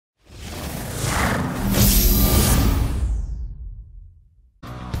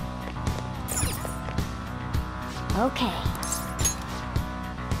Okay.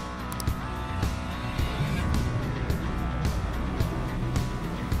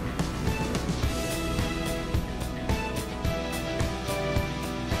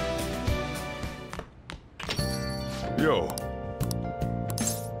 Yo.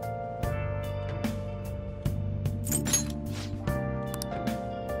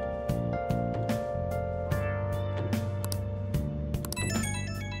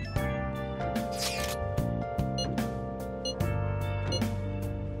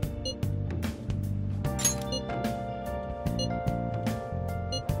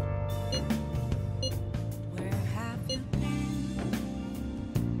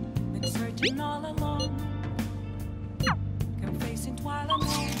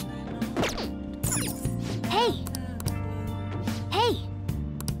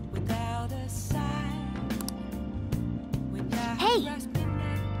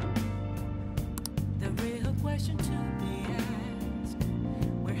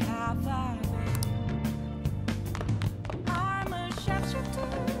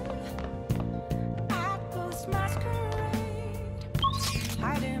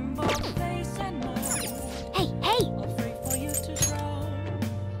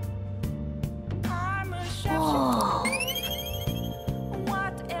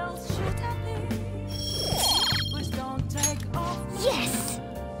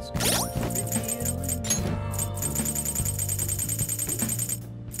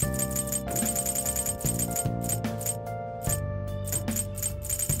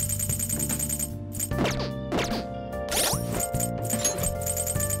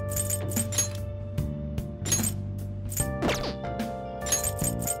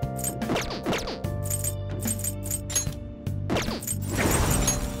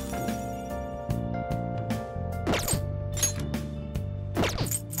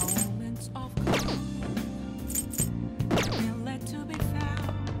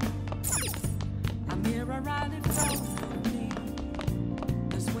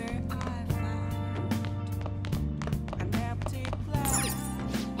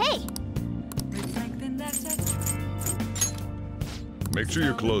 Make sure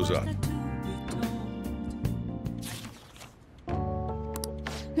your clothes on.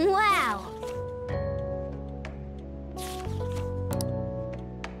 Wow!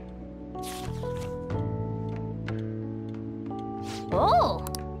 Oh!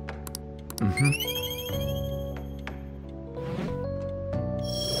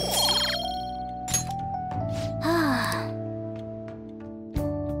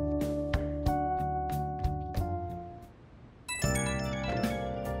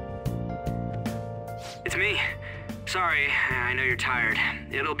 It's me. Sorry, I know you're tired.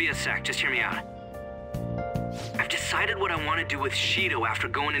 It'll be a sec, just hear me out. I've decided what I want to do with Shido after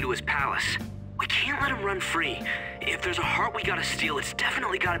going into his palace. We can't let him run free. If there's a heart we gotta steal, it's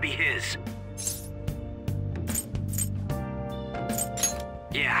definitely gotta be his.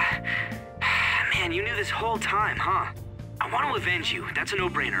 Yeah. Man, you knew this whole time, huh? I want to avenge you, that's a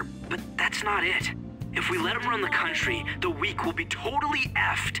no-brainer, but that's not it. If we let him run the country, the weak will be totally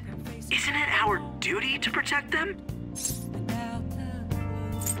effed. Isn't it our duty to protect them?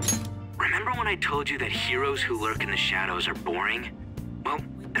 Remember when I told you that heroes who lurk in the shadows are boring? Well,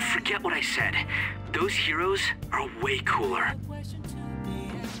 forget what I said. Those heroes are way cooler.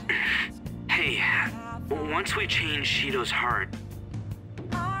 Hey, once we change Shido's heart...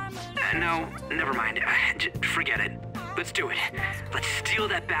 no, never mind. Forget it. Let's do it. Let's steal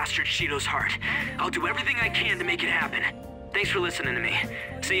that bastard Shido's heart. I'll do everything I can to make it happen. Thanks for listening to me.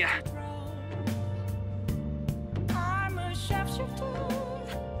 See ya. I'm a sharpshooter.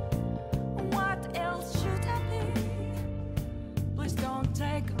 What else should I be? Please don't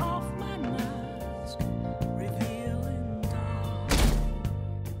take off my mask, revealing dark.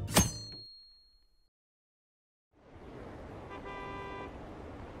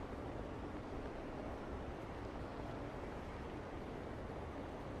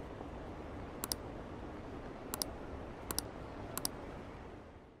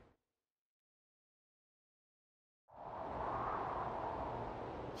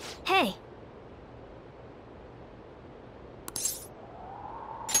 Hey!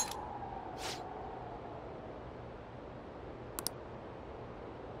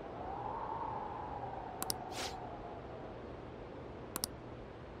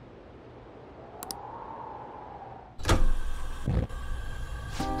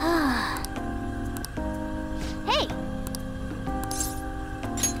 Hey!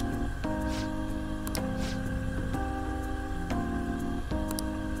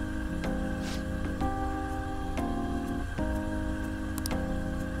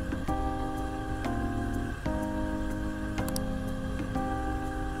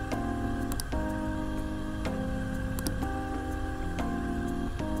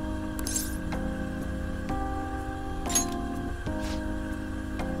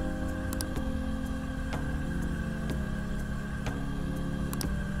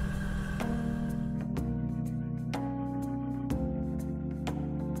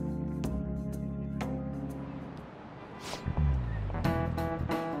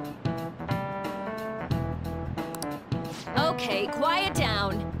 Okay, quiet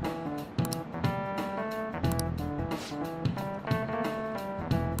down.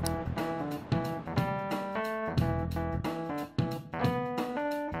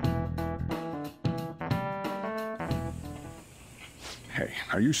 Hey,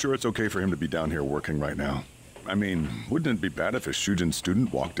 are you sure it's okay for him to be down here working right now? I mean, wouldn't it be bad if a Shujin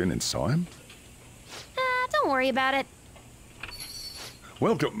student walked in and saw him? Don't worry about it.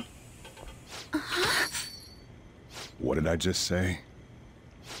 Welcome. What did I just say?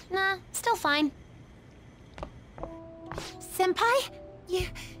 Nah, still fine. Senpai?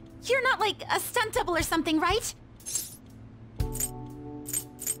 You're not like a stunt double or something, right?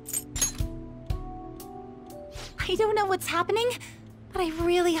 I don't know what's happening, but I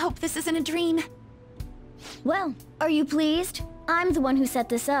really hope this isn't a dream. Well, are you pleased? I'm the one who set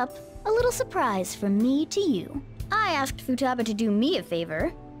this up. A little surprise from me to you. I asked Futaba to do me a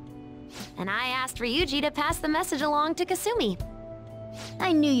favor. And I asked Ryuji to pass the message along to Kasumi.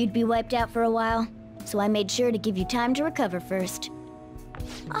 I knew you'd be wiped out for a while, so I made sure to give you time to recover first.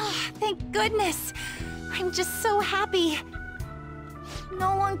 Oh, thank goodness. I'm just so happy.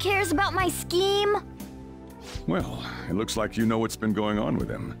 No one cares about my scheme? Well, it looks like you know what's been going on with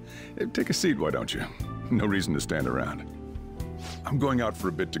him. Take a seat, why don't you? No reason to stand around. I'm going out for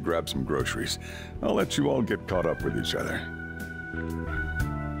a bit to grab some groceries. I'll let you all get caught up with each other.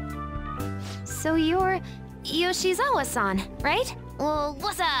 So you're Yoshizawa-san, right? Well,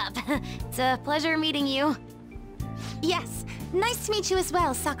 what's up? It's a pleasure meeting you. Yes, nice to meet you as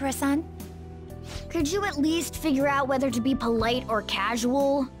well, Sakura-san. Could you at least figure out whether to be polite or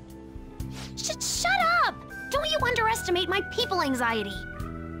casual? Shut up! Don't you underestimate my people anxiety!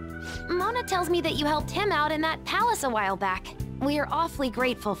 Mona tells me that you helped him out in that palace a while back. We are awfully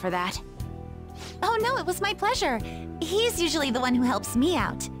grateful for that. Oh no, it was my pleasure. He's usually the one who helps me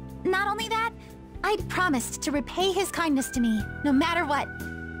out. Not only that, I'd promised to repay his kindness to me, no matter what.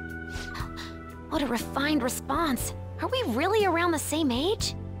 What a refined response. Are we really around the same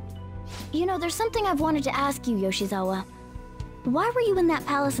age? You know, there's something I've wanted to ask you, Yoshizawa. Why were you in that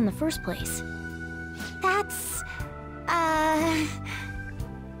palace in the first place? That's... I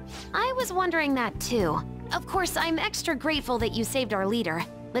was wondering that too. Of course, I'm extra grateful that you saved our leader,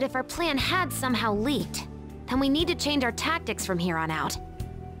 but if our plan had somehow leaked, then we need to change our tactics from here on out.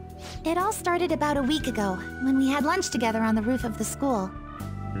 It all started about a week ago, when we had lunch together on the roof of the school.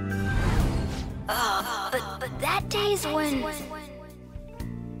 But that day's when...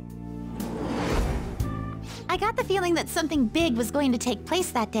 I got the feeling that something big was going to take place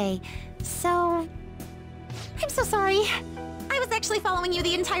that day, so... I'm so sorry. I was actually following you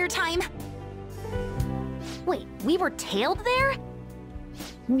the entire time. Wait, we were tailed there?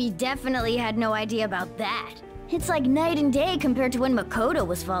 We definitely had no idea about that. It's like night and day compared to when Makoto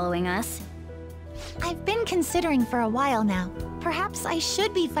was following us. I've been considering for a while now. Perhaps I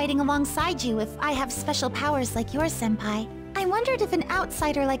should be fighting alongside you if I have special powers like yours, Senpai. I wondered if an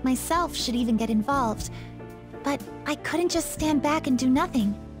outsider like myself should even get involved. But I couldn't just stand back and do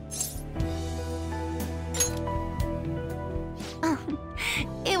nothing. Oh,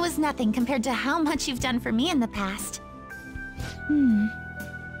 it was nothing compared to how much you've done for me in the past.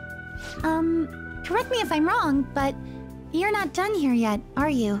 Correct me if I'm wrong, but you're not done here yet, are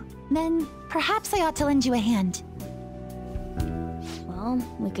you? Then perhaps I ought to lend you a hand. Well,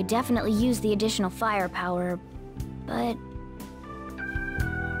 we could definitely use the additional firepower, but...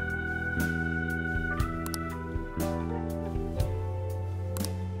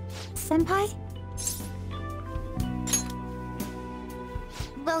 Senpai?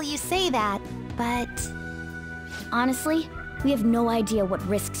 Well, you say that, but... Honestly, we have no idea what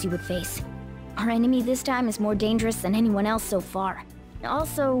risks you would face. Our enemy this time is more dangerous than anyone else so far.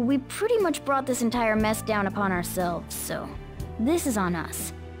 Also, we pretty much brought this entire mess down upon ourselves, so... This is on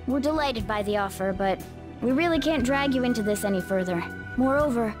us. We're delighted by the offer, but we really can't drag you into this any further.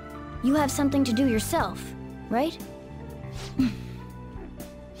 Moreover, you have something to do yourself, right?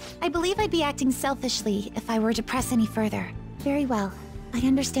 I believe I'd be acting selfishly if I were to press any further. Very well. I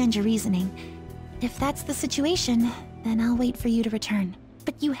understand your reasoning. If that's the situation, then I'll wait for you to return.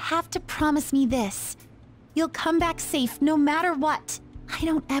 But you have to promise me this. You'll come back safe no matter what. I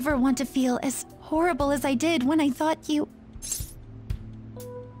don't ever want to feel as horrible as I did when I thought you...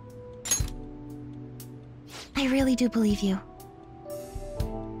 I really do believe you.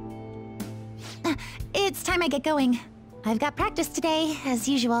 It's time I get going. I've got practice today, as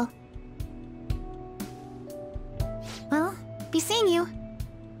usual. Well, be seeing you.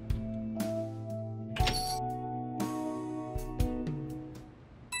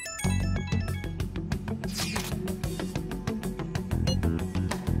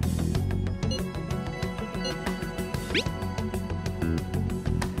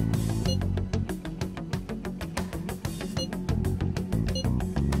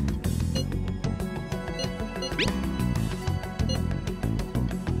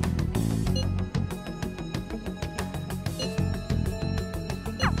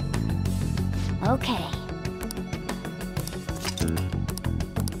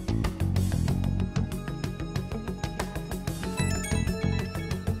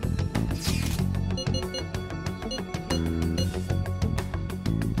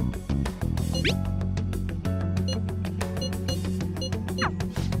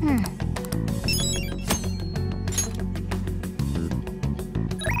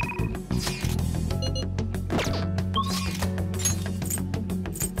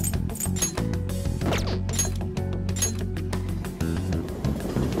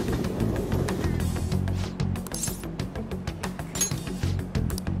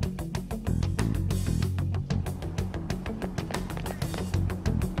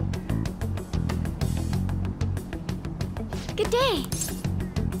 day.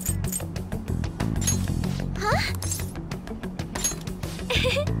 Huh?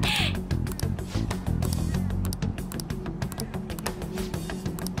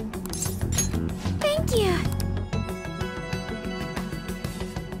 Thank you.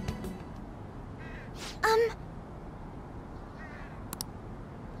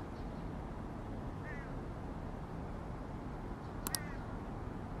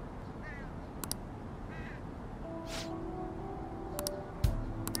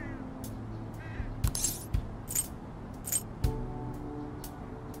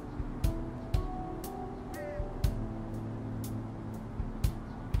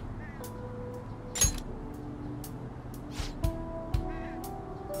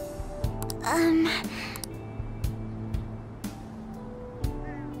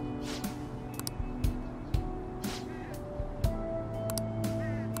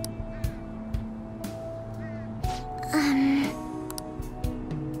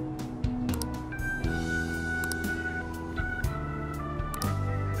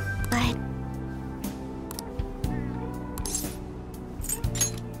 But...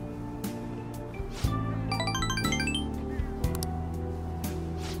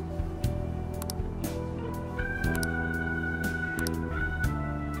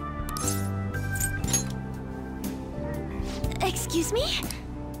 Excuse me?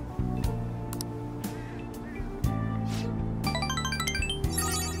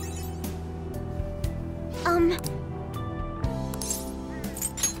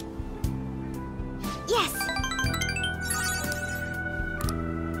 Yes.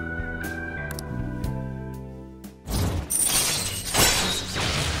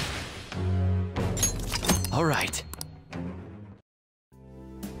 All right.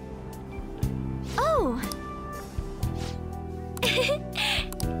 Oh.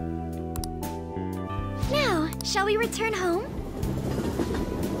 Now, shall we return home?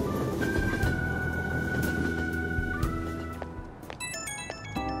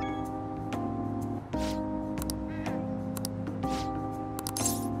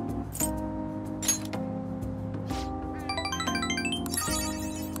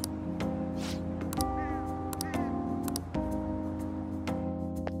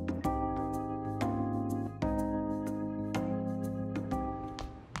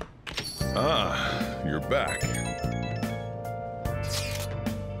 Ah, you're back.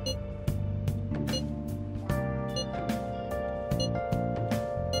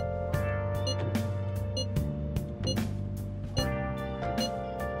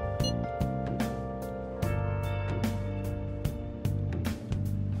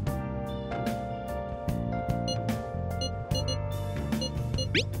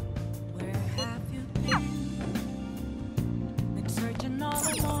 Where have you been? Been searching all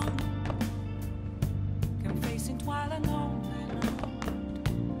along, confessing while alone and alone,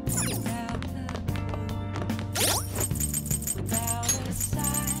 without a clue, without a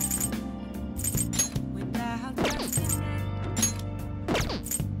sign, without trusting it.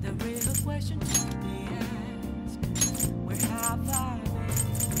 The real question to be asked: where have I been?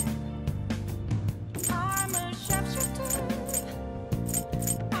 I'm a sharpshooter.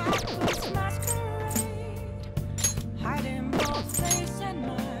 Atlus masquerade, hiding both face and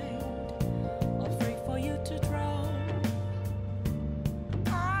mind, all free for you to draw.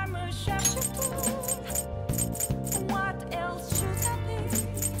 I'm a sharpshooter. What else should I be?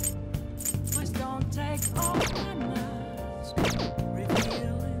 Please don't take off my mask,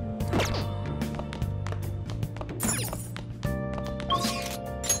 revealing dawn.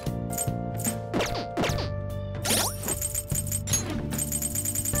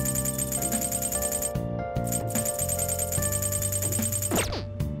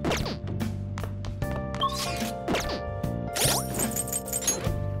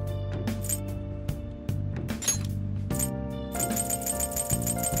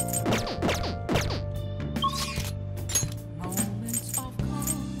 Moments of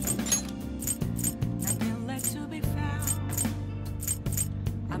calm, nothing left to be found.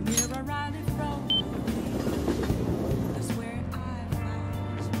 A mirror right in front of me, that's where I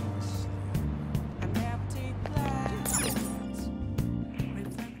found an empty glass,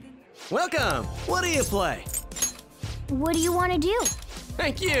 reflecting. Welcome. What do you play? What do you want to do?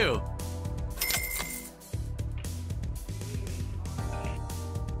 Thank you.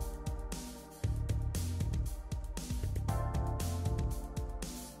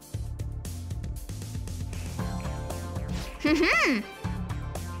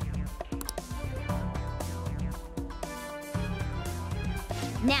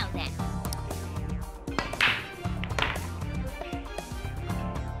 Now then.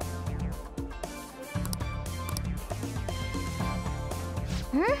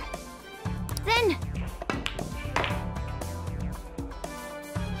 Then...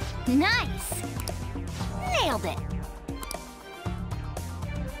 Nice! Nailed it!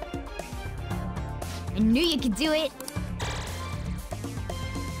 I knew you could do it!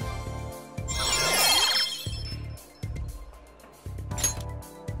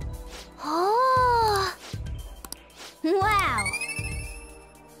 Oh! Wow!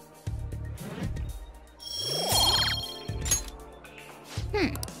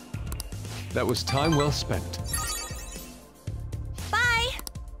 That was time well spent. Bye!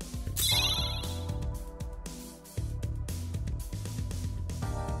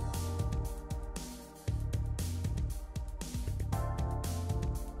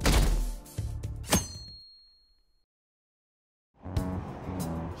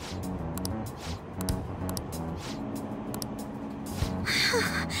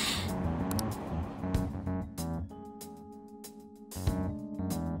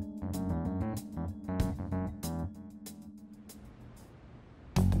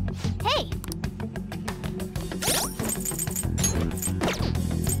 Hey!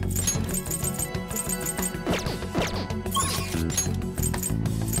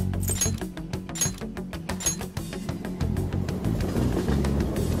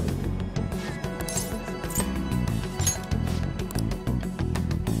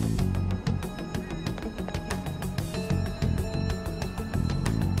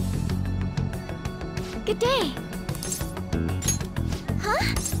 Good day! Huh?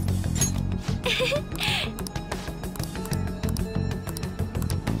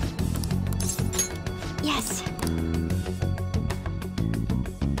 Yes.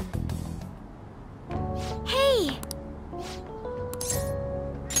 Hey!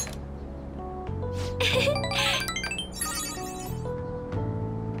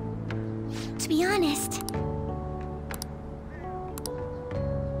 To be honest...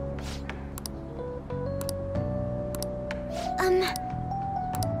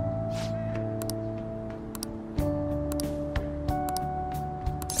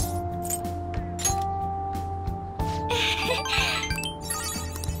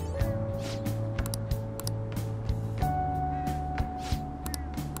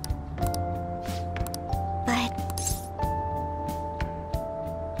 But...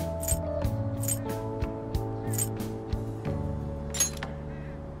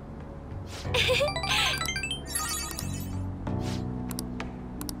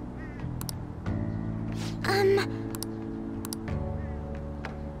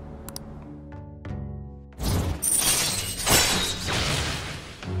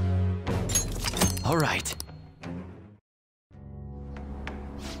 All right.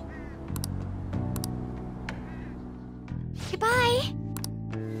 Goodbye!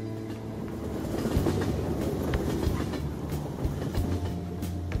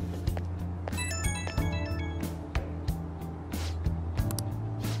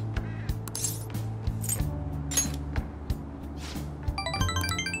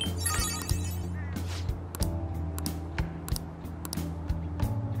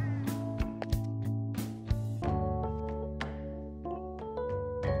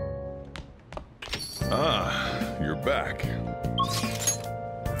 Ah, you're back.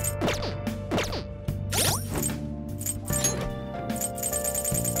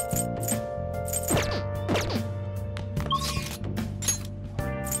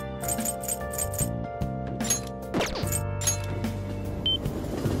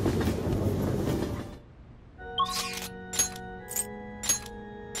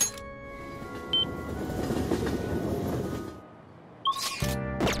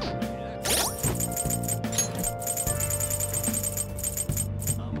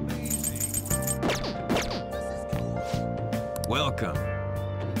 Welcome.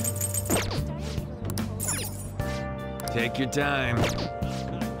 Take your time.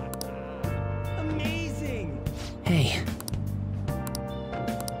 Amazing! Hey.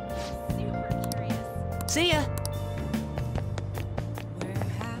 Super curious. See ya. Where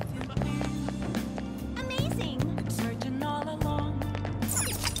have you been? Amazing! Been searching all along.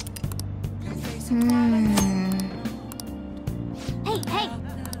 'Cause they say Hey, hey!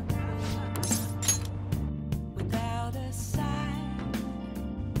 without a sign,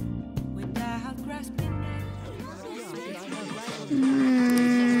 without grasping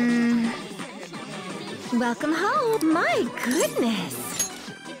Welcome home! My goodness!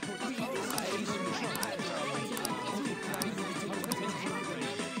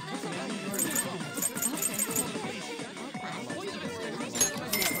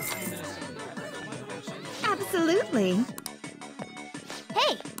 Absolutely.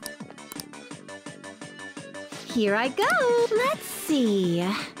 Hey! Here I go! Let's see.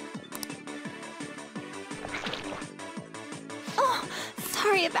 Oh,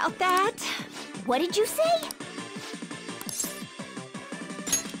 sorry about that. What did you say?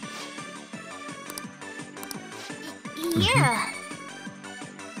 Yeah.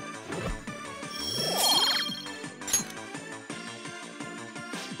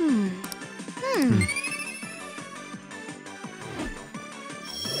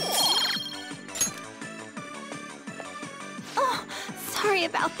 Oh, sorry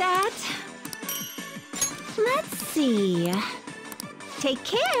about that. Let's see. Take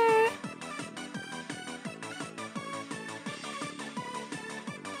care.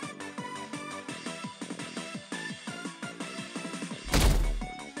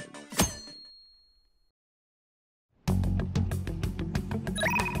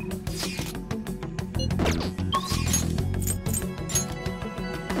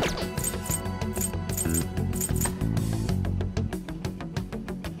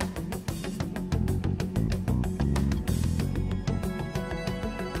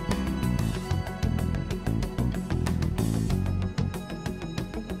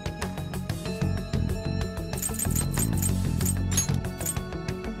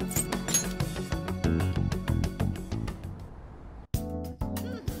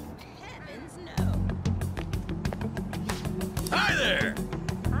 Hi there!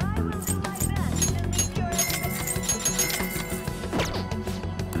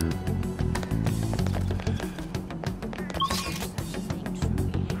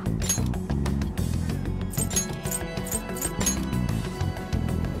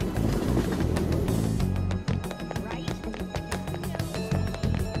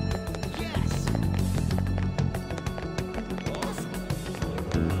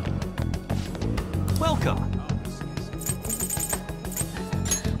 Welcome.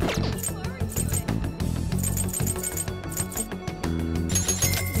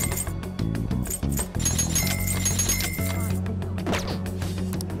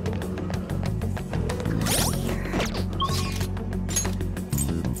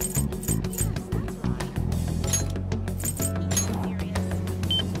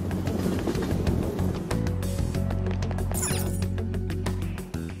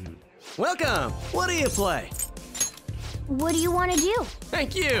 Welcome. What do you play? What do you want to do?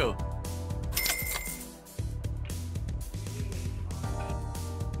 Thank you.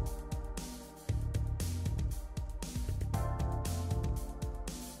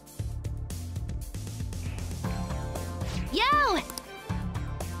 Yo!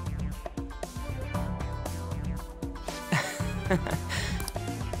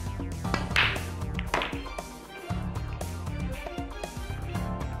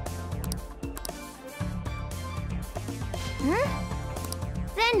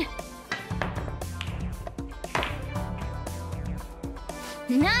 Then...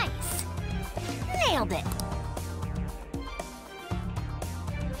 Nice! Nailed it!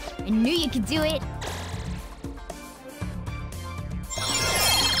 I knew you could do it!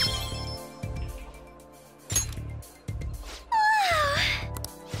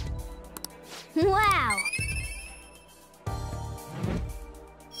 Wow!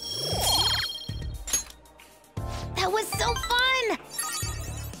 That was so fun!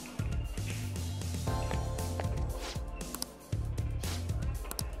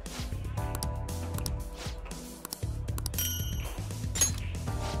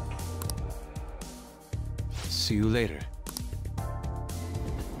 See you later.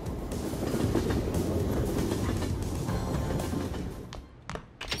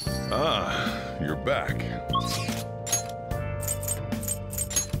 Ah, you're back.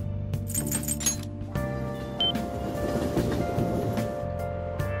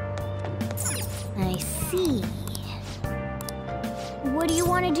 I see. What do you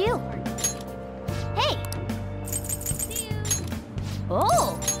want to do? Hey! See you.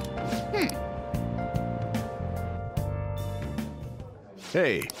 Oh!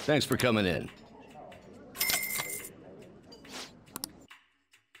 Hey, thanks for coming in.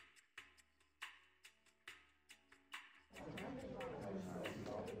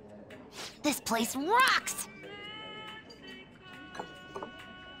 This place rocks!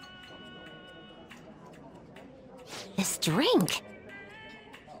 This drink.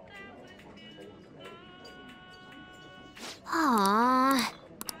 Aww.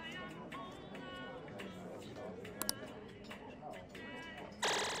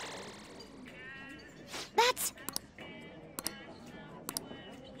 That's...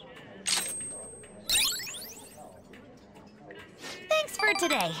 Thanks for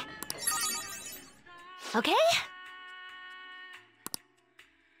today. Okay?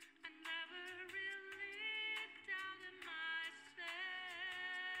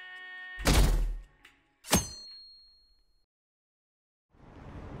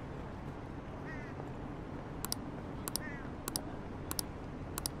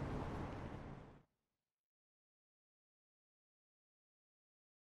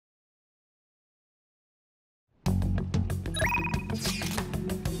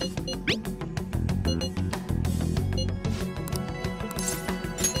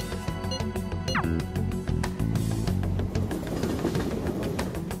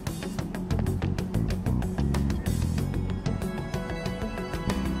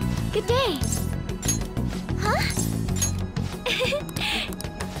 Good day. Huh?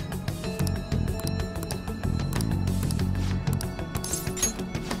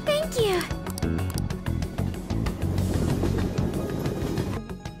 Thank you.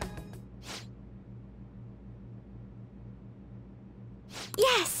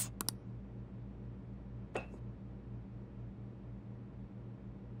 Yes.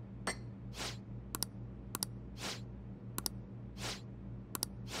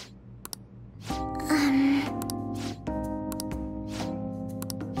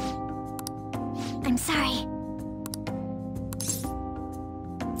 I'm sorry.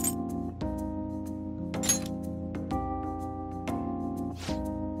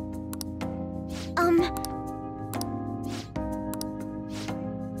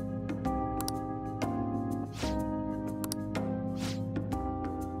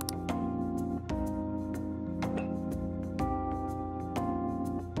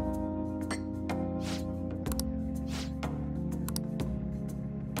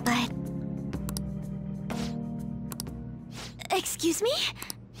 But... Excuse me?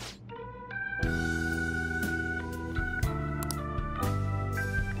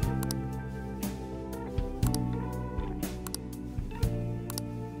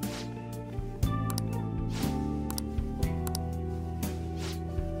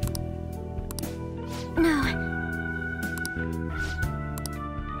 No.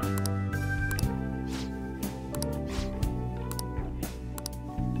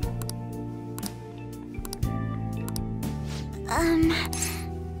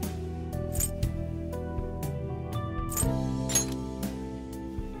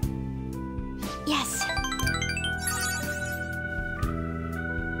 Yes.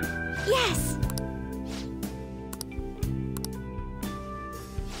 Yes.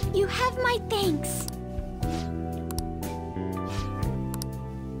 You have my thanks.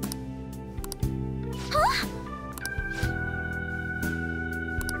 Huh?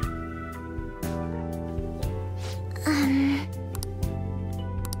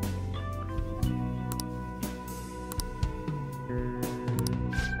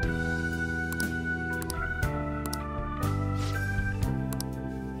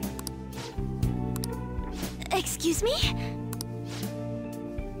 Excuse me?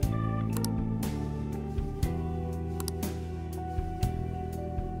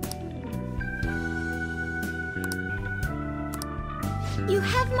 You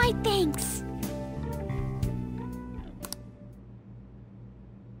have my thanks.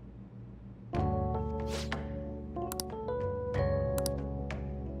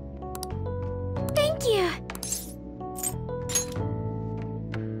 Thank you.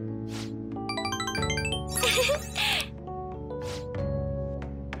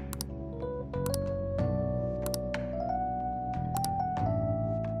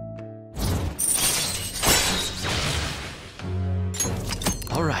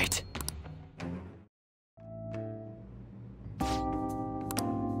 All right.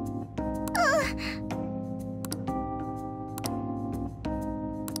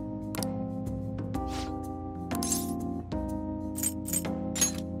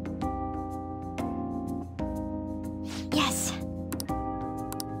 Yes.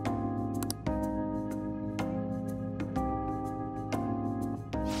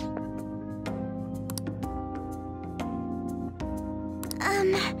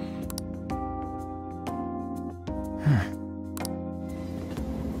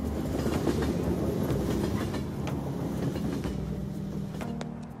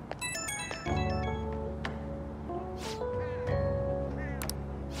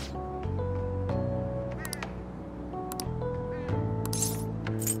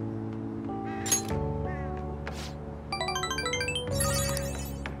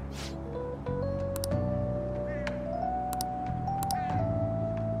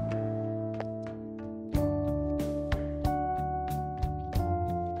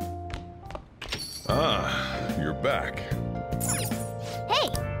 Ah, you're back. Hey!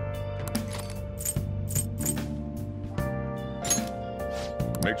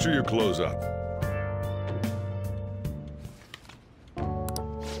 Make sure you close up.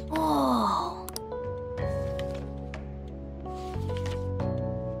 Oh.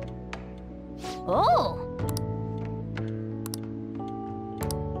 Oh.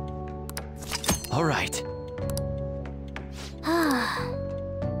 All right.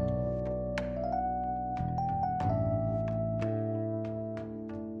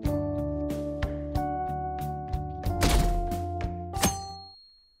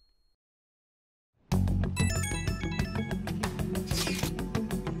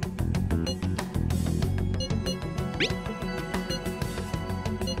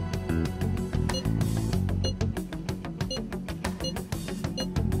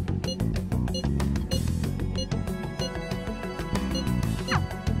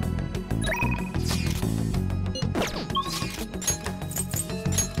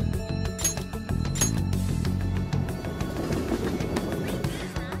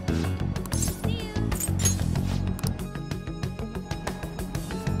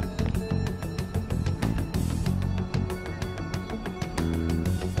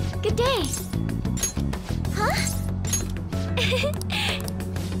 Good day. Huh?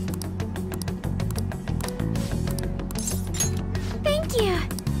 Thank you.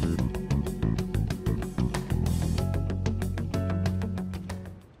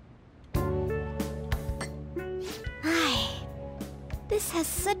 This has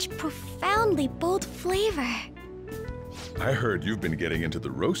such profoundly bold flavor. I heard you've been getting into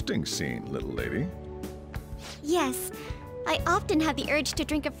the roasting scene, little lady. Yes, I often have the urge to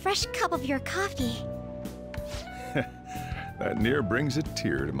drink a fresh cup of your coffee. That near brings a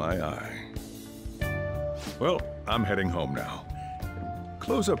tear to my eye. Well, I'm heading home now.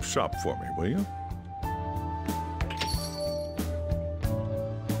 Close up shop for me, will you?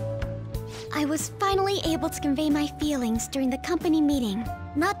 I was finally able to convey my feelings during the company meeting.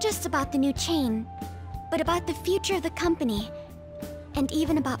 Not just about the new chain, but about the future of the company. And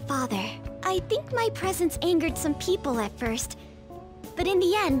even about Father. I think my presence angered some people at first. But in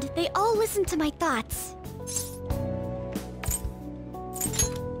the end, they all listened to my thoughts.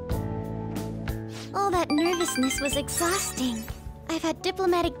 All that nervousness was exhausting. I've had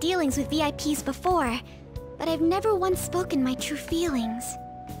diplomatic dealings with VIPs before, but I've never once spoken my true feelings.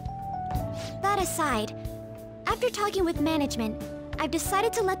 That aside, after talking with management, I've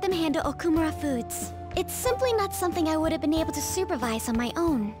decided to let them handle Okumura Foods. It's simply not something I would have been able to supervise on my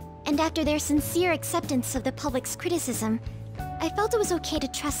own. And after their sincere acceptance of the public's criticism, I felt it was okay to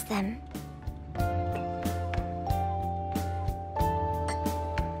trust them.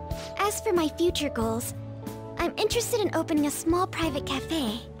 As for my future goals, I'm interested in opening a small private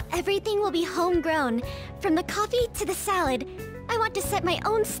cafe. Everything will be homegrown, from the coffee to the salad. I want to set my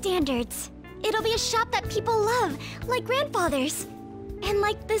own standards. It'll be a shop that people love, like grandfather's. And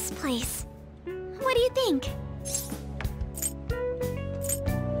like this place. What do you think?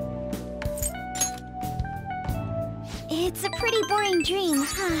 It's a pretty boring dream,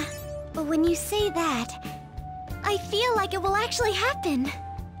 huh? But when you say that, I feel like it will actually happen.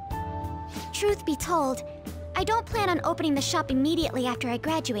 Truth be told, I don't plan on opening the shop immediately after I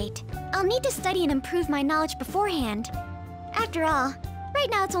graduate. I'll need to study and improve my knowledge beforehand. After all, right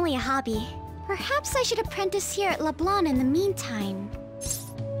now it's only a hobby. Perhaps I should apprentice here at LeBlanc in the meantime.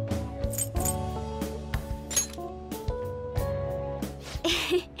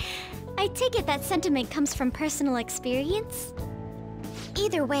 I take it that sentiment comes from personal experience?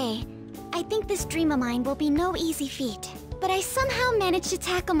 Either way, I think this dream of mine will be no easy feat. But I somehow managed to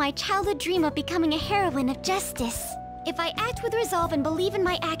tackle my childhood dream of becoming a heroine of justice. If I act with resolve and believe in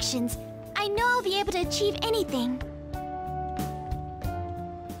my actions, I know I'll be able to achieve anything.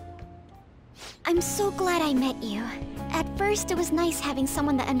 I'm so glad I met you. At first, it was nice having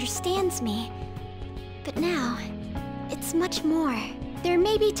someone that understands me. But now, it's much more. There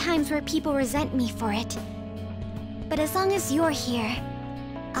may be times where people resent me for it. But as long as you're here,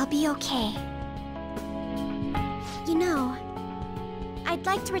 I'll be okay. You know, I'd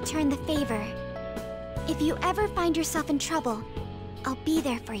like to return the favor. If you ever find yourself in trouble, I'll be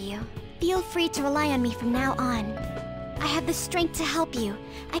there for you. Feel free to rely on me from now on. I have the strength to help you.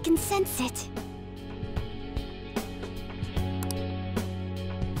 I can sense it.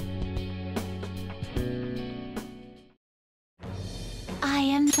 I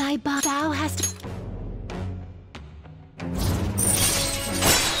am thy boss. Thou hast...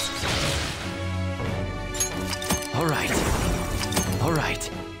 All right. All right.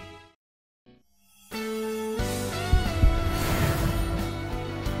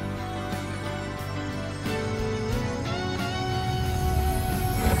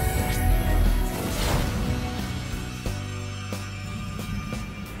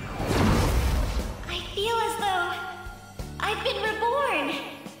 I feel as though I've been reborn.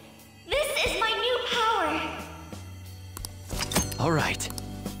 This is my new power. All right.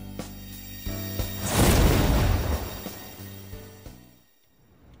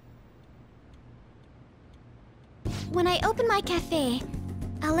 When I open my cafe,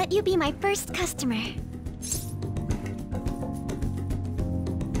 I'll let you be my first customer.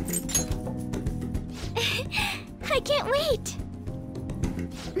 I can't wait!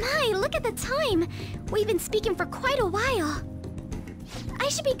 My, look at the time! We've been speaking for quite a while. I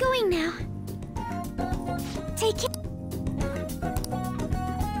should be going now. Take care.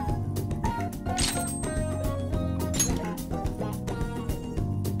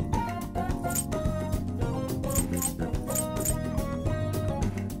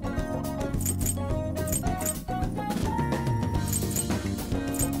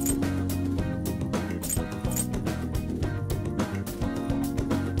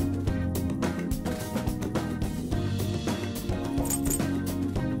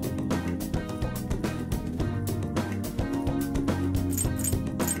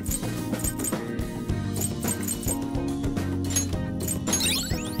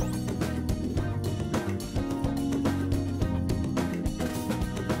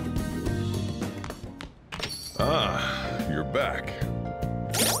 Ah, you're back.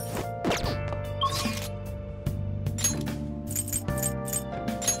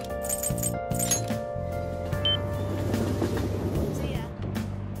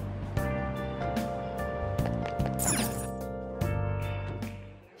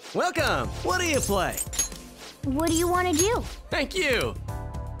 Welcome! What do you play? What do you want to do? Thank you!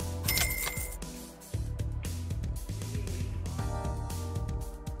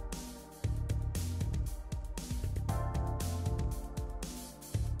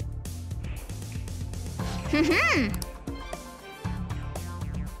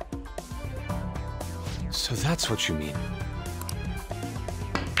 So that's what you mean.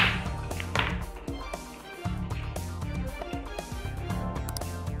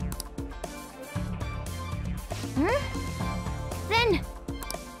 Then...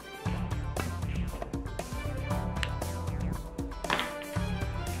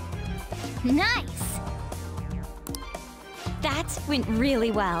 Nice! That went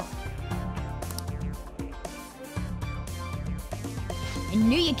really well. I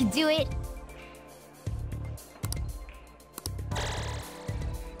knew you could do it!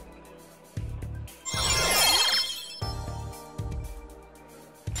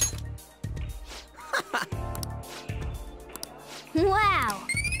 Wow!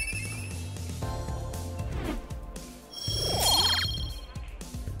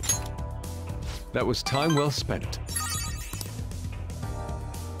 That was time well spent.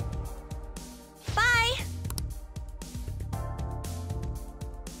 Bye!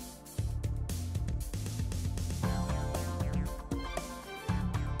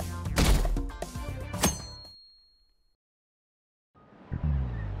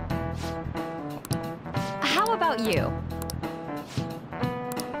 How about you?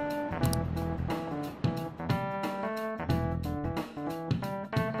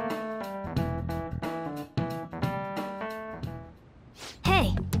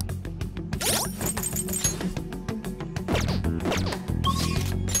 Hey!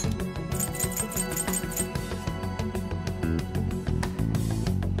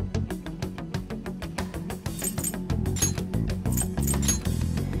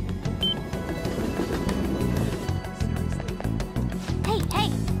 Hey,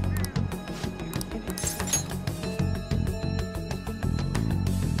 hey!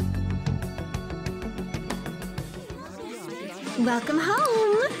 Welcome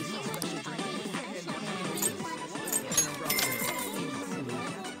home!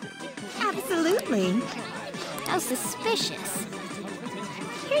 Absolutely. How suspicious.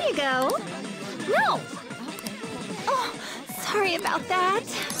 Here you go. No! Oh, sorry about that.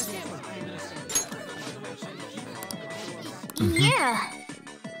 Yeah.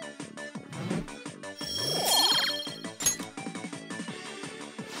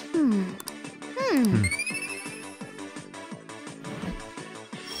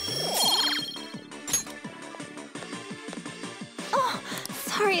 Oh,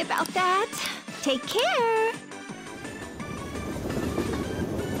 sorry about that. Take care.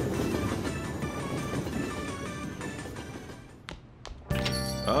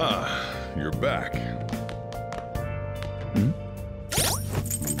 Ah, you're back.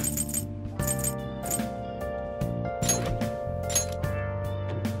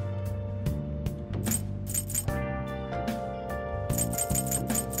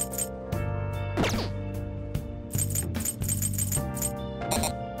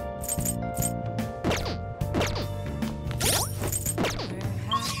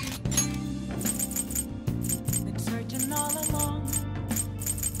 Been searching all along,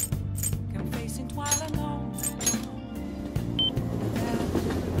 confessing while alone.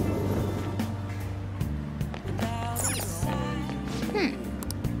 Without a sign,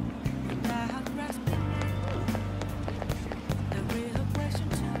 without grasping the real question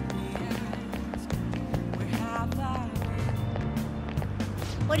to be asked: where have I been?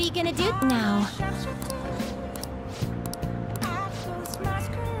 What are you gonna do now?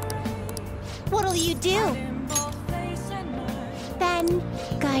 What'll you do? In both face and mind. Then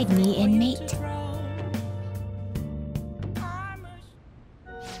guide me, inmate.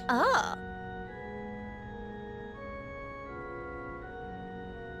 Oh.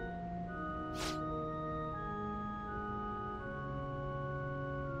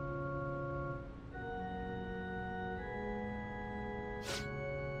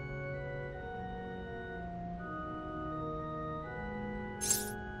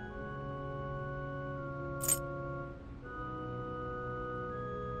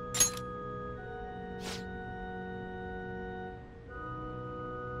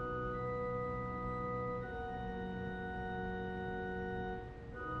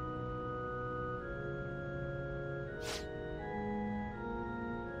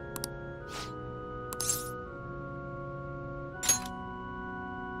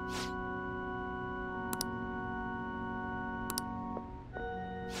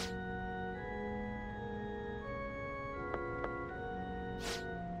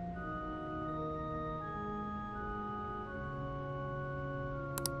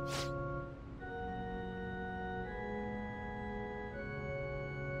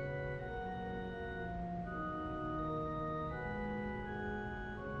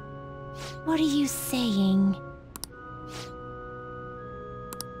 What are you saying?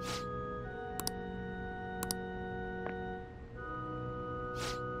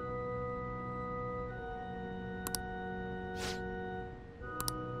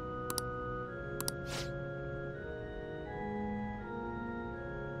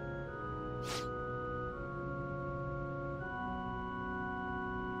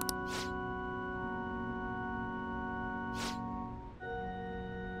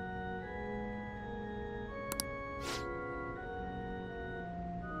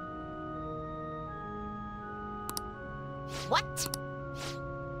 What?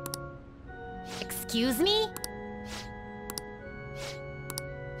 Excuse me?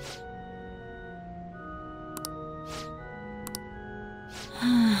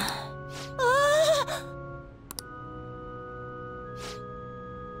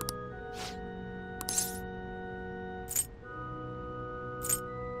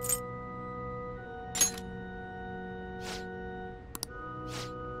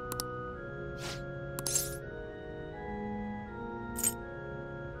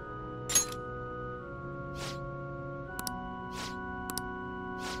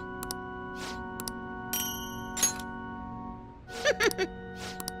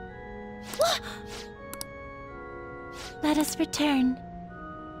 Let us return.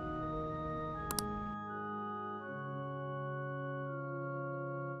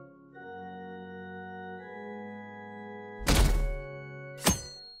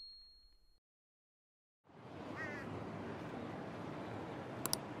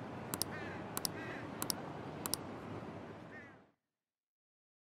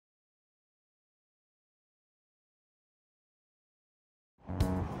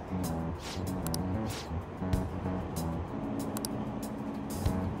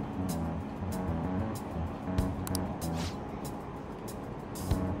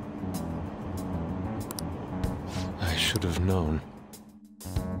 I should have known.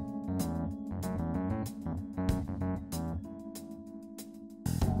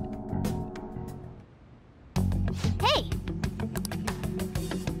 Hey!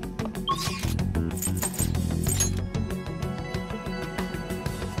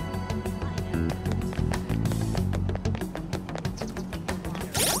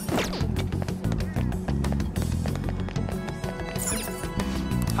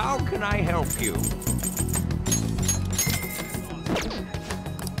 How can I help you?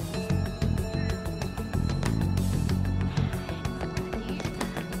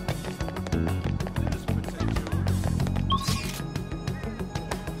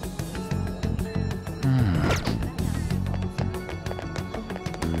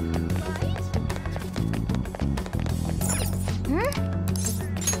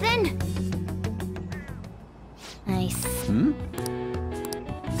 Then... Nice.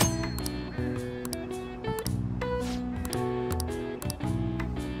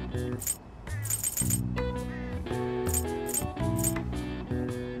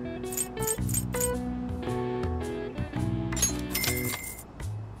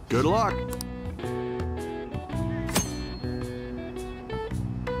 Good luck.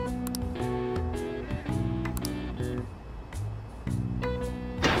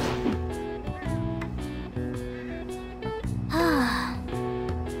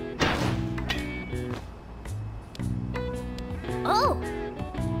 Oh!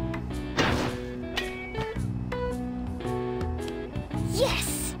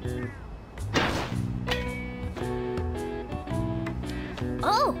 Yes!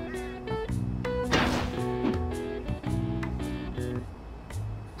 Oh!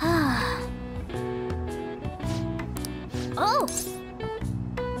 Ah. Oh!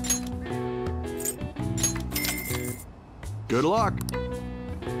 Good luck.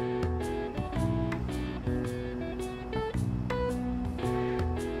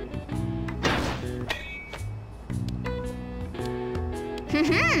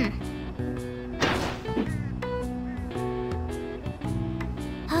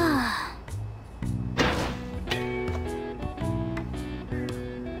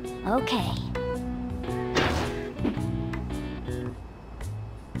 Okay.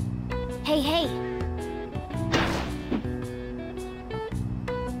 Hey, hey.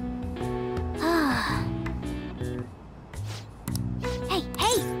 Hey,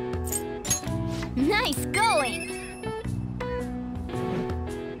 hey. Nice going.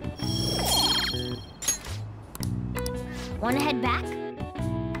 Want to head back?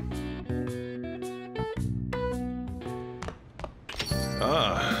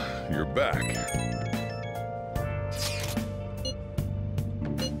 Ah, you're back.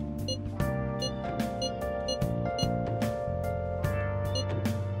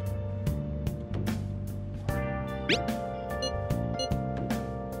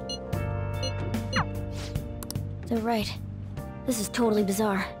 You're right. This is totally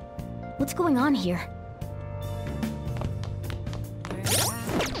bizarre. What's going on here?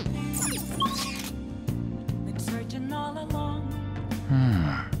 Been searching all along,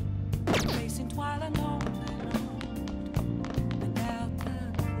 facing twilight alone, without a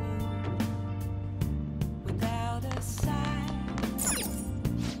clue, without a sign,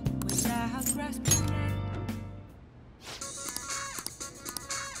 without grasping it.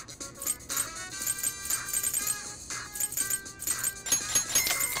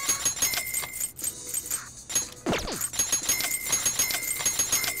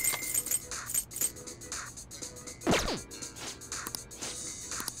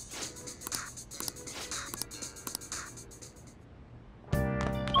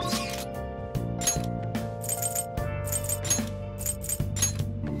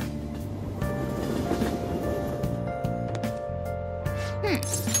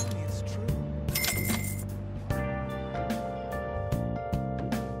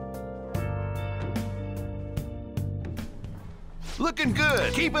 Looking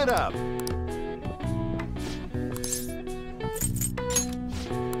good. Keep it up.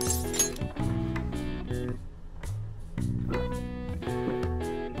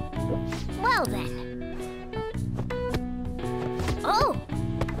 Well then. Oh!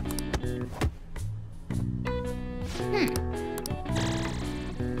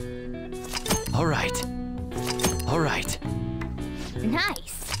 All right. All right.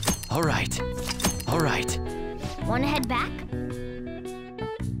 Nice. All right. All right. Wanna head back?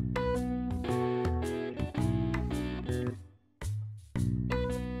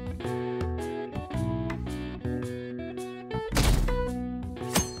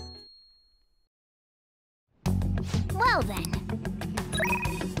 Well then.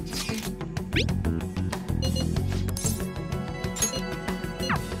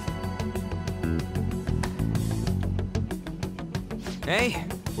 Hey,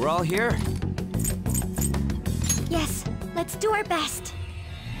 we're all here. Yes, let's do our best.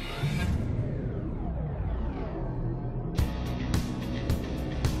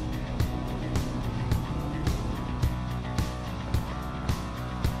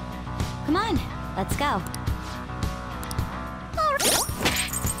 Come on, let's go.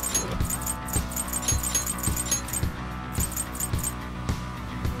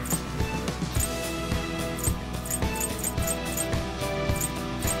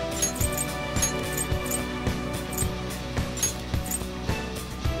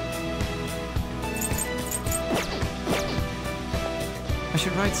 I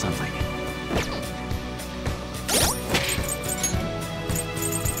should write something.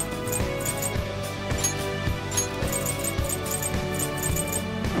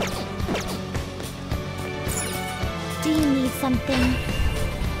 Do you need something?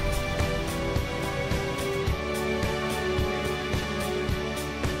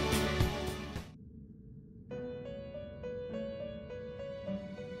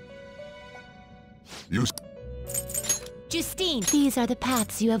 You Justine, these are the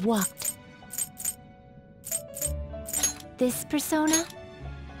paths you have walked. This persona?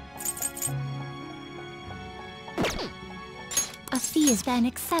 A fee is then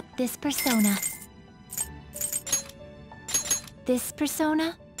accept this persona. This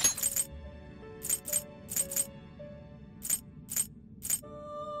persona?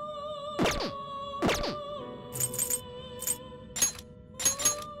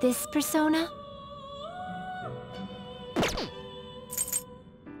 This persona?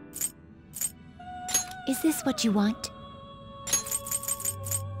 Is this what you want?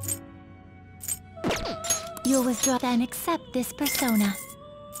 You'll withdraw then accept this persona.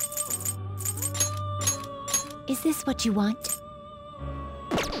 Is this what you want?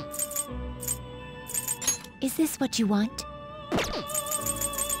 Is this what you want?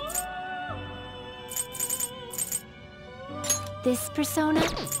 This persona?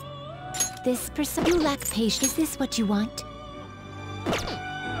 This persona? You lack patience. Is this what you want?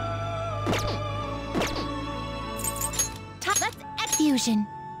 Let's fusion.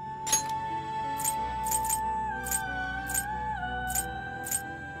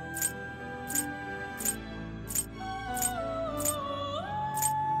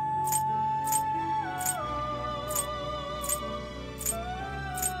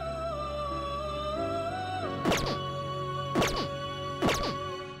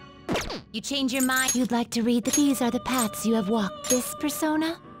 You change your mind. You'd like to read that these are the paths you have walked. This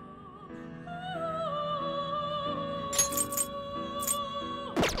persona?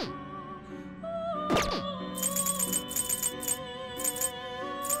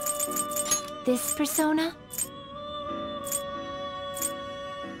 This persona?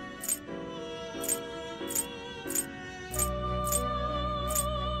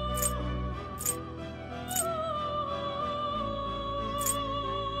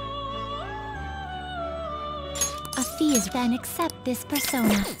 fee is then accept this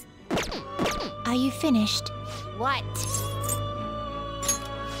persona. Are you finished? What?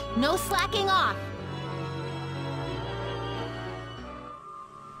 No slacking off!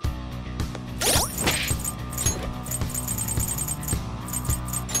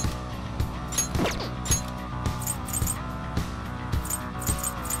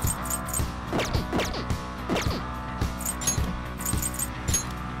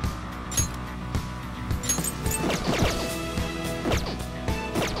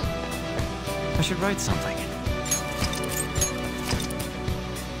 I should write something.